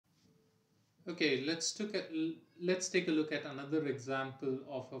Okay, let's take a look at another example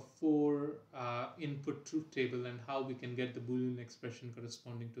of a four input truth table and how we can get the Boolean expression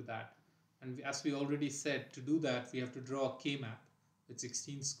corresponding to that. And as we already said, to do that, we have to draw a K-map with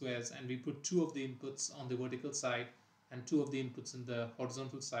 16 squares, and we put two of the inputs on the vertical side and two of the inputs in the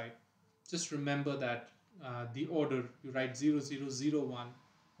horizontal side. Just remember that the order, you write 0001,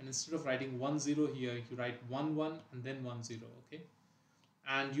 and instead of writing 10 here, you write 11 and then 10, okay?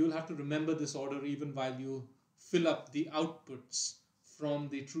 And you'll have to remember this order even while you fill up the outputs from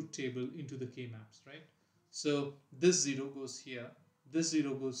the truth table into the k-maps, right? So this 0 goes here, this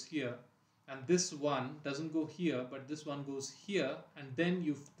 0 goes here, and this 1 doesn't go here, but this 1 goes here, and then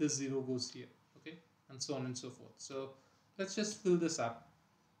this 0 goes here, okay? And so on and so forth. So let's just fill this up.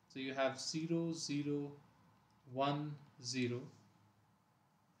 So you have 0 0 1 0,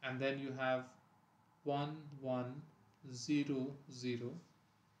 and then you have 1 1 0 0,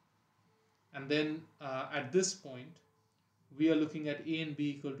 and then at this point we are looking at a and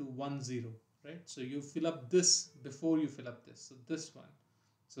b equal to 1 0, right? So you fill up this before you fill up this, so this one.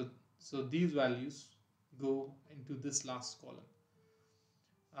 So these values go into this last column.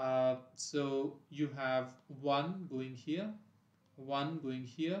 So you have 1 going here, 1 going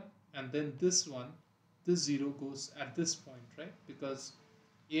here, and then this one, this 0 goes at this point, right? Because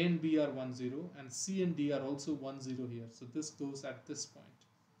a and b are 1 0 and c and d are also 1 0 here, so this goes at this point.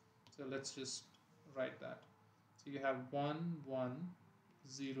 So let's just write that. So you have 1 1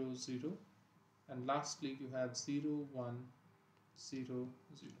 0 0, and lastly you have 0 1 0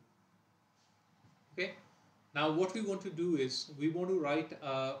 0. Okay. Now what we want to do is we want to write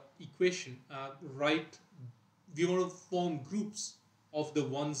a equation. We want to form groups of the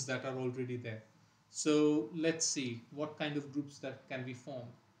ones that are already there. So let's see what kind of groups that can be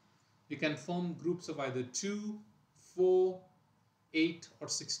formed. We can form groups of either 2, 4, 8 or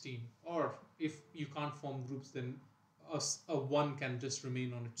 16, or if you can't form groups, then a 1 can just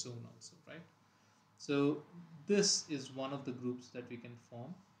remain on its own also, right? So this is one of the groups that we can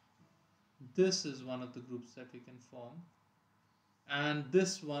form, this is one of the groups that we can form, and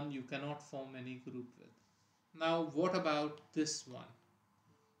this one you cannot form any group with. Now what about this one?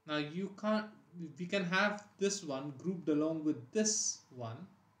 Now you can't, we can have this one grouped along with this one,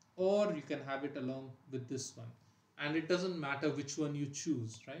 or you can have it along with this one, and it doesn't matter which one you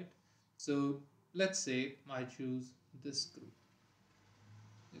choose, right? So let's say I choose this group,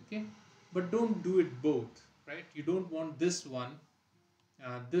 okay? But don't do it both, right? You don't want this one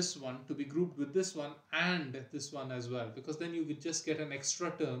to be grouped with this one and this one as well, because then you would just get an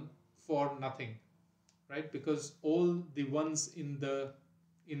extra term for nothing, right? Because all the ones in the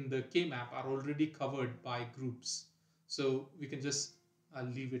K map are already covered by groups. So we can just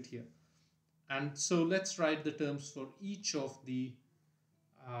leave it here. And so let's write the terms for uh, each of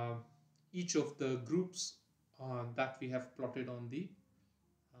the groups that we have plotted on the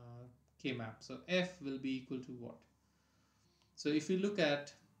uh, K map. So F will be equal to what? So if you look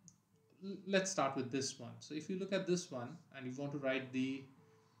at, let's start with this one. So if you look at this one and you want to write the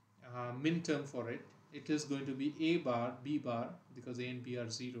min term for it, it is going to be a bar, b bar, because a and b are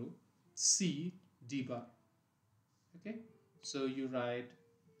 0, c, d bar. Okay, so you write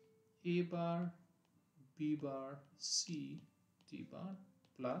a bar, b bar, c, d bar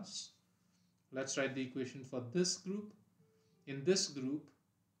plus, let's write the equation for this group. In this group,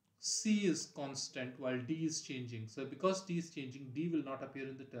 c is constant while d is changing. So because d is changing, d will not appear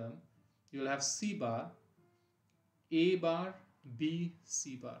in the term. You will have c bar, a bar, b,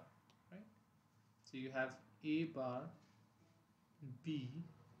 c bar, right? So you have a bar, b,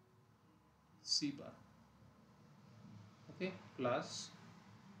 c bar, okay, plus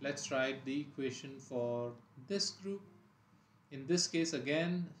let's write the equation for this group. In this case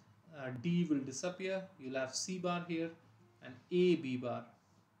again, d will disappear, you'll have c bar here and a b bar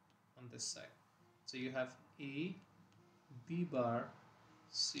on this side. So you have a b bar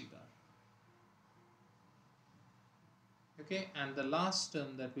c bar, okay. And the last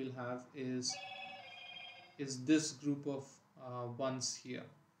term that we'll have is this group of ones here.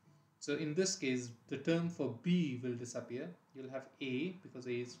 So in this case, the term for b will disappear. You'll have a because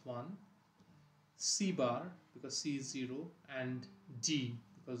a is 1, c bar because c is 0, and d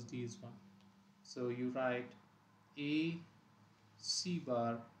because d is 1. So you write a c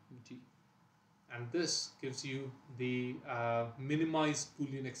bar d. And this gives you the minimized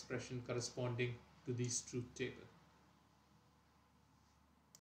Boolean expression corresponding to these truth table.